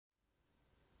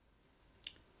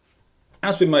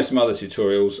As with most of my other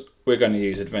tutorials, we're going to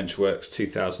use AdventureWorks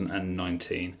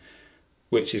 2019,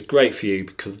 which is great for you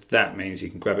because that means you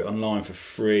can grab it online for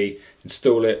free,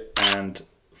 install it, and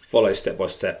follow step by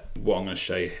step what I'm going to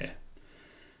show you here.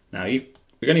 Now we're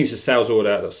going to use the sales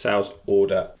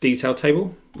order detail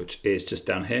table, which is just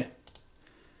down here.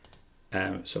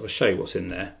 So I'll show you what's in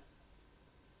there.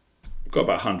 We've got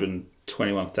about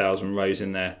 121,000 rows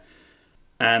in there.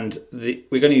 And we're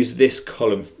going to use this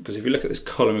column because if you look at this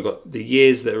column, we've got the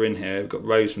years that are in here. We've got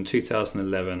rows from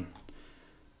 2011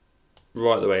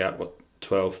 right the way up,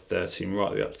 12, 13,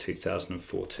 right the way up to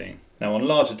 2014. Now on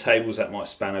larger tables that might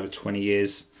span over 20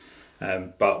 years,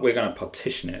 but we're going to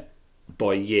partition it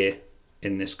by year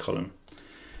in this column.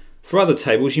 For other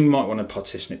tables, you might want to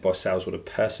partition it by sales order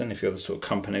person if you're the sort of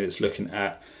company that's looking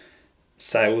at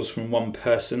sales from one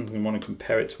person and want to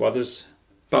compare it to others.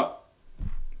 But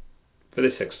for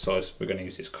this exercise, we're going to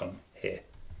use this column here.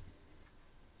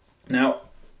 Now,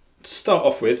 to start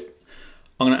off with,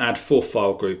 I'm going to add 4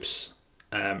 file groups.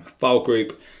 A file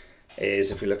group is,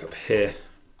 if we look up here,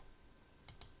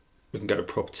 we can go to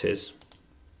properties.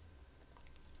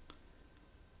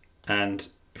 And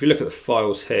if you look at the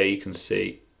files here, you can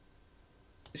see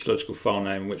its logical file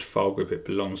name and which file group it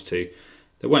belongs to.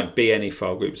 There won't be any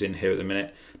file groups in here at the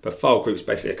minute, but file group is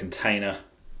basically a container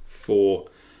for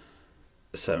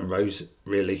certain rows,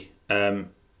 really. So I'm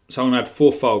going to add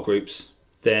 4 file groups.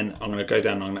 Then I'm going to go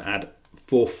down and I'm going to add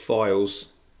 4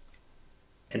 files,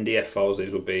 NDF files.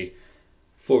 These will be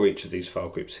for each of these file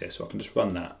groups here. So I can just run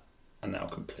that and that'll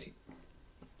complete.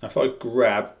 Now if I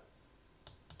grab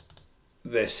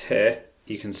this here,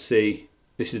 you can see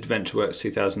this is AdventureWorks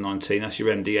 2019. That's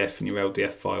your MDF and your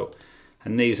LDF file.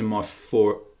 And these are my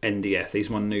 4 NDF. These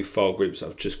are my new file groups that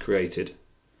I've just created.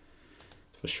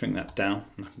 If I shrink that down,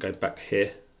 and I can go back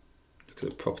here, look at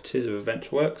the properties of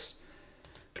AdventureWorks,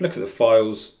 look at the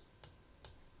files,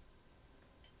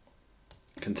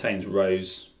 it contains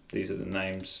rows, these are the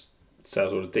names,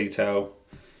 sales order detail,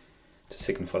 to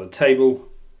signify the table,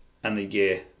 and the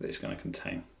year that it's going to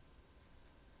contain.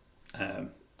 And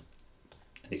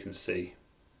you can see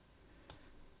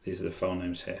these are the file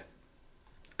names here.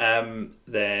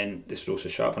 Then this would also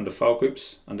show up under file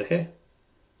groups under here.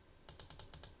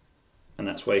 And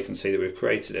that's where you can see that we've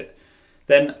created it.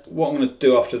 Then what I'm going to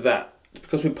do after that,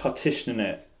 because we're partitioning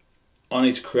it, I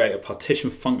need to create a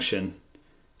partition function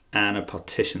and a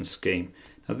partition scheme.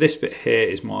 Now this bit here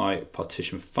is my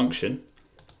partition function.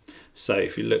 So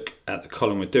if you look at the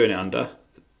column we're doing it under,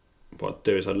 what I'll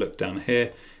do is I look down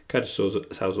here, go to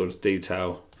sales order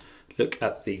detail, look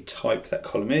at the type that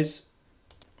column is,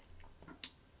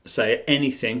 say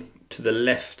anything to the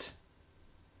left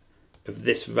of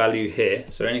this value here,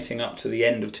 so anything up to the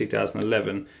end of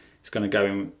 2011 is going to go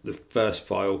in the first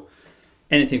file.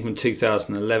 Anything from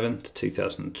 2011 to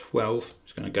 2012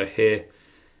 is going to go here.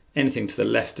 Anything to the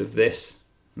left of this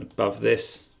and above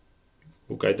this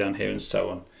will go down here, and so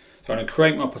on. So I'm going to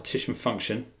create my partition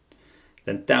function.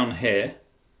 Then down here,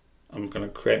 I'm going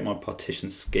to create my partition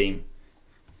scheme.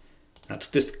 Now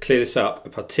to just clear this up,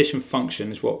 a partition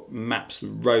function is what maps the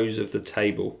rows of the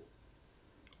table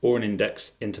or an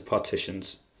index into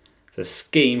partitions. The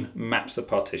scheme maps the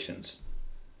partitions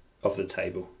of the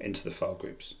table into the file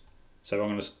groups. So I'm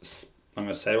going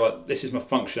to say, right, this is my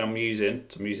function I'm using.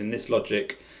 So I'm using this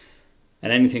logic,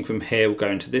 and anything from here will go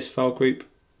into this file group.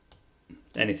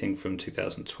 Anything from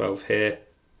 2012 here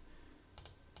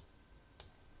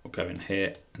will go in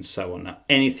here, and so on. Now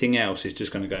anything else is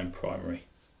just going to go in primary.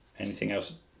 Anything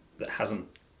else that hasn't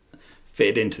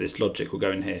fitted into this logic will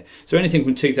go in here. So anything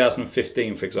from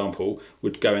 2015, for example,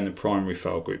 would go in the primary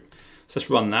file group. So let's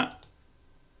run that.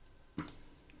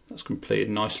 That's completed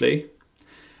nicely.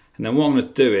 And then what I'm going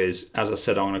to do is, as I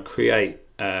said, I'm going to create.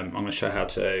 I'm going to show how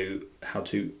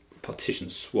to partition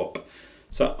swap.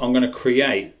 So I'm going to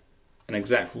create an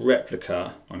exact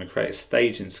replica. I'm going to create a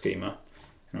staging schema,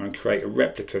 and I'm going to create a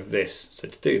replica of this. So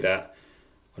to do that,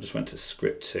 I just went to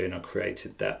script 2 and I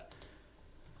created that.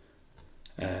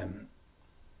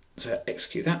 So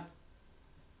execute that,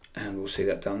 and we'll see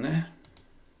that down there.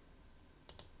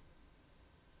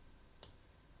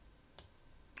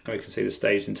 And we can see the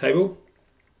staging table.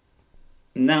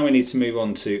 Now we need to move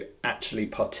on to actually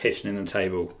partitioning the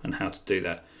table and how to do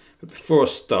that. But before I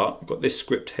start, I've got this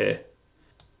script here.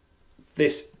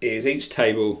 This is each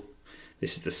table,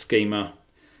 this is the schema,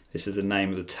 this is the name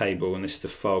of the table, and this is the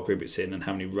file group it's in and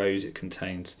how many rows it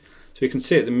contains. So you can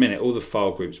see at the minute all the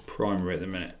file groups primary at the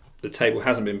minute. The table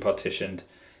hasn't been partitioned,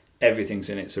 everything's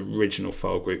in its original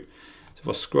file group. So if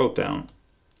I scroll down,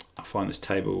 I find this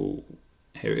table,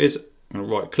 here it is. I'm going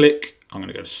to right click, I'm going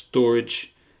to go to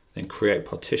storage, then create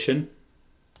partition.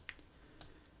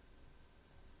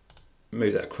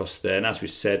 move that across there, and as we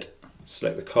said,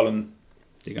 select the column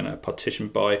you're going to partition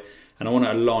by, and I want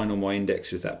to align all my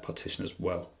indexes with that partition as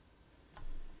well.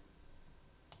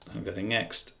 I'm going to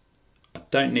next. I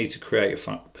don't need to create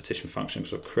a partition function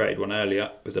because I've created one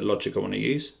earlier with the logic I want to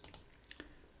use.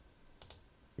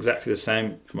 Exactly the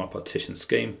same for my partition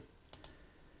scheme.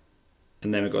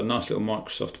 And then we've got a nice little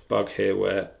Microsoft bug here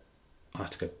where I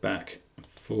have to go back and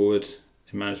forward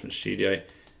in Management Studio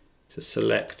to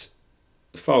select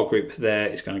the file group there.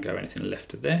 It's going to go anything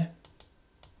left of there,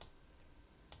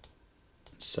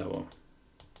 and so on.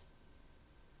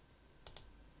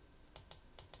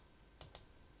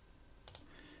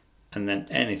 And then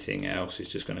anything else is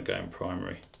just going to go in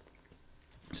primary.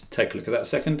 So take a look at that a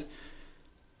second.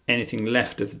 Anything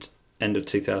left of the end of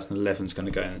 2011 is going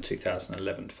to go in the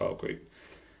 2011 file group.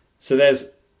 So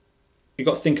you've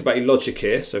got to think about your logic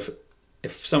here. So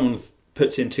if someone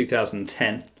puts in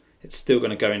 2010, it's still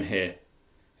going to go in here.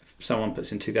 If someone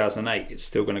puts in 2008, it's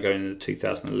still going to go in the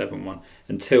 2011 one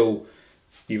until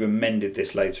you've amended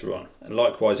this later on. And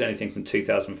likewise, anything from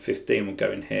 2015 will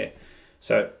go in here.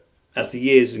 So as the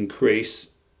years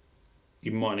increase,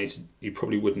 you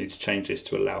probably would need to change this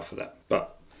to allow for that,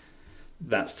 but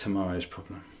that's tomorrow's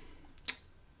problem.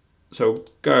 So we'll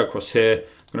go across here.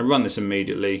 I'm going to run this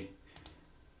immediately,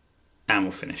 and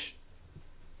we'll finish.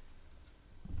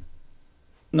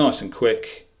 Nice and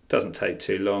quick, doesn't take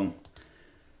too long.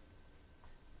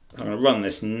 I'm going to run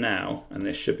this now, and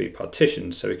this should be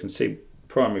partitioned, so we can see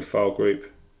primary file group.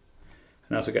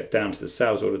 And as I get down to the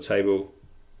sales order table,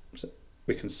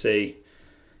 we can see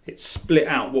it's split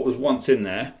out what was once in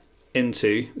there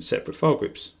into separate file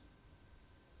groups.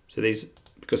 So these,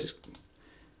 because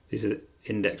these are the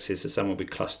indexes, so some will be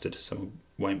clustered, some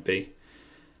won't be.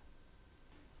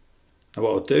 And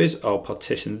what I'll do is I'll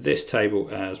partition this table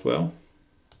as well.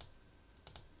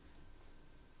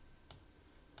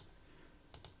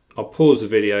 I'll pause the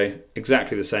video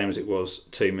exactly the same as it was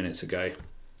 2 minutes ago,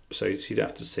 so you don't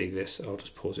have to see this. I'll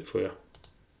just pause it for you.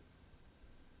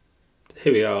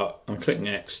 Here we are. I'm clicking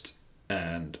next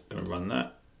and I'm going to run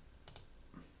that.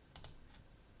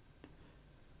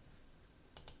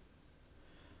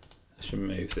 Let's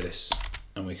remove this,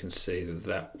 and we can see that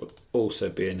that will also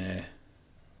be in here.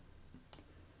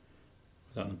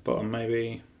 Down the bottom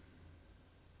maybe.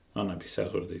 Oh no, it'd be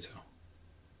sales order detail.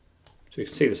 So you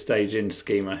can see the stage in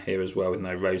schema here as well with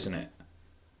no rows in it.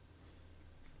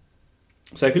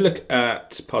 So if you look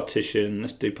at partition,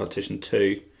 let's do partition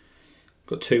 2.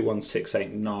 Got 2, 1, 6,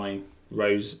 8, 9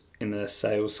 rows in the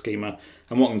sales schema.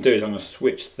 And what I'm going to do is I'm going to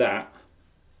switch that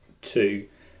to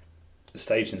the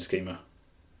staging schema.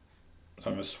 So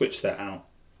I'm going to switch that out.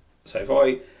 So if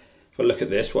I look at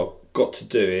this, what I've got to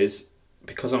do is,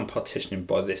 because I'm partitioning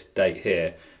by this date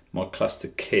here, my cluster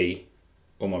key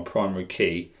or my primary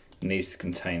key needs to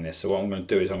contain this. So what I'm going to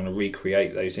do is I'm going to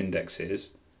recreate those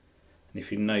indexes. And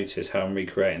if you notice how I'm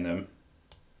recreating them,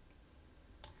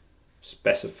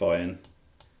 specifying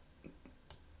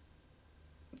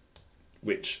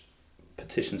which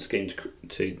partition scheme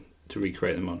to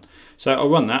recreate them on. So I'll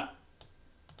run that.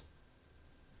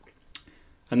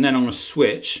 And then I'm going to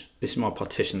switch. This is my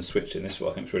partition switching. This is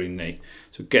what I think is really neat.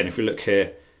 So again, if we look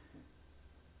here,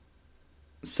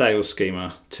 sales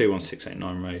schema, 2, 1, 6, 8,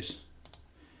 9 rows.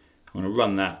 I'm going to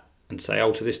run that and say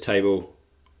alter this table,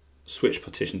 switch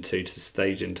partition 2 to the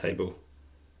staging table.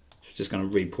 So it's just going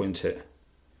to repoint it.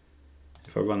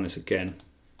 If I run this again,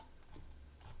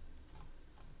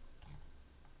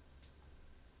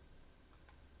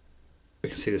 we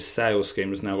can see the sales schema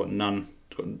has now got none.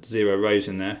 It's got 0 rows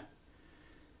in there.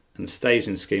 And the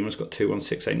staging schema has got 2, 1,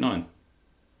 6, 8, 9.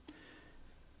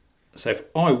 So if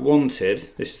I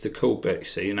wanted, this is the cool bit, you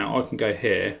see, now I can go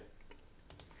here.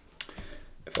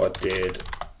 If I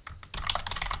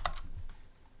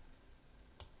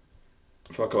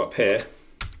go up here,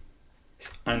 it's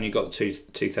only got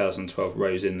 2012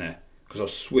 rows in there because I've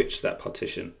switched that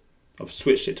partition. I've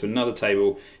switched it to another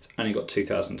table, it's only got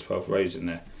 2012 rows in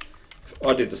there. If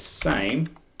I did the same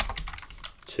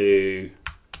to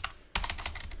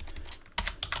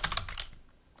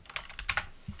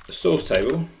the source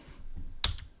table,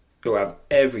 you'll have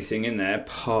everything in there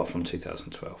apart from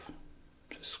 2012.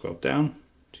 Just scroll down,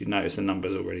 so you notice the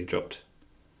numbers already dropped.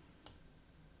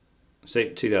 See,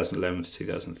 2011 to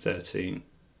 2013,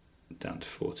 down to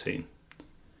 14.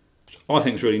 So I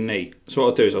think it's really neat. So what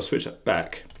I'll do is I'll switch that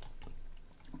back.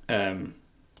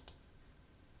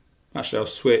 Actually, I'll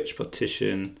switch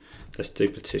partition. Let's do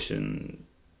partition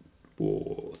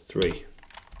 3.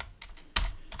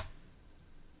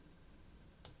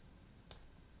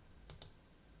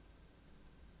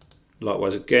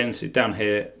 Likewise again, so down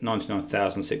here,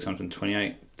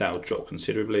 99,628, that will drop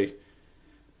considerably.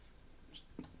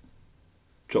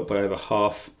 dropped by over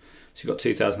half. So you've got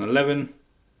 2011, and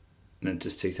then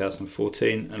just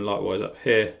 2014, and likewise up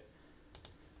here,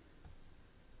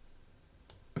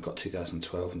 I've got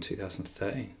 2012 and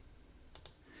 2013.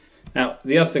 Now,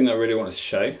 the other thing I really wanted to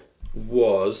show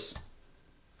was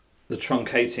the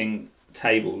truncating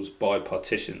tables by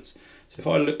partitions. So if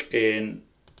I look in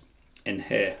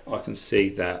here, I can see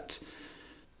that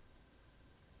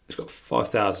it's got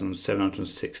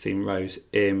 5,716 rows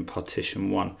in partition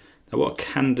 1. Now what I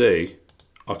can do,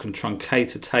 I can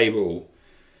truncate a table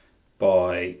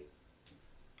by,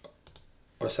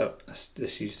 let's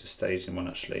use the staging one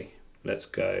actually. Let's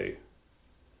go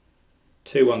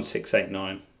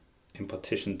 21689 in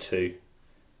partition 2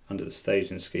 under the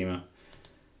staging schema.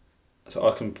 So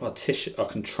I can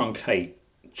truncate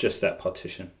just that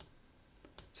partition.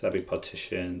 So that'd be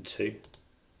partition 2.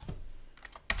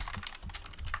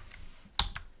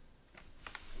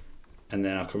 And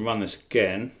then I can run this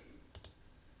again.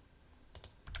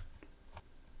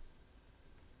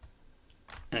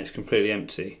 And it's completely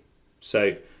empty. So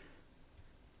if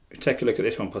you take a look at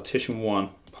this one, partition 1,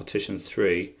 partition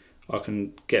 3, I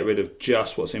can get rid of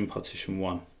just what's in partition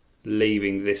 1,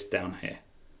 leaving this down here.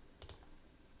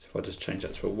 So if I just change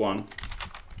that to a 1,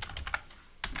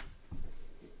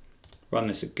 run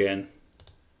this again,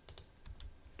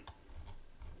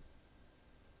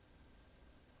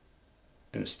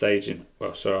 in the staging,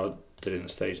 well sorry, I did it in the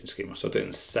staging schema, so I'll do it in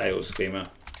the sales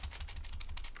schema.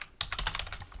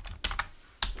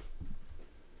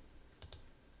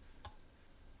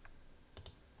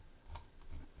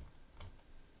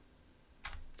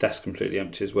 That's completely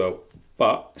empty as well,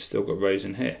 but it's still got rows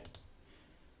in here.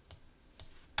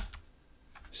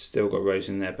 Still got rows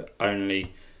in there, but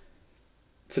only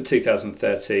for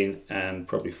 2013 and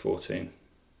probably 14.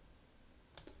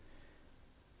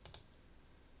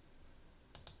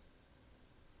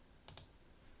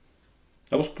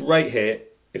 Now what's great here,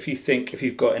 if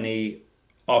you've got any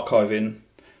archiving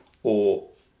or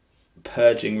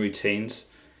purging routines,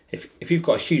 if you've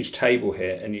got a huge table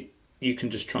here and you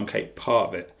can just truncate part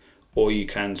of it, or you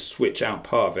can switch out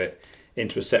part of it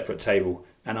into a separate table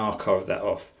and archive that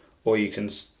off. Or you can,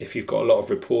 if you've got a lot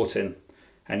of reporting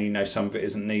and you know some of it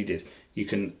isn't needed, you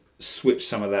can switch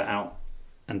some of that out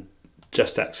and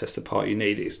just access the part you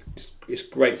need. It's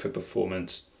great for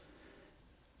performance.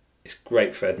 It's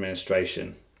great for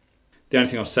administration. The only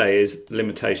thing I'll say is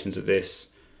limitations of this.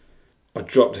 I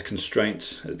dropped a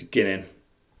constraint at the beginning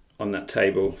on that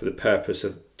table for the purpose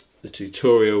of the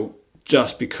tutorial,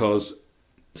 just because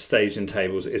staging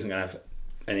tables isn't going to have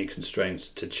any constraints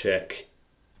to check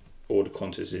order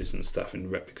quantities and stuff in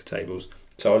replica tables.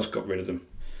 So I just got rid of them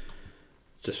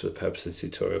just for the purpose of the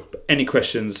tutorial. But any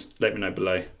questions, let me know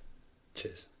below.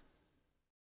 Cheers.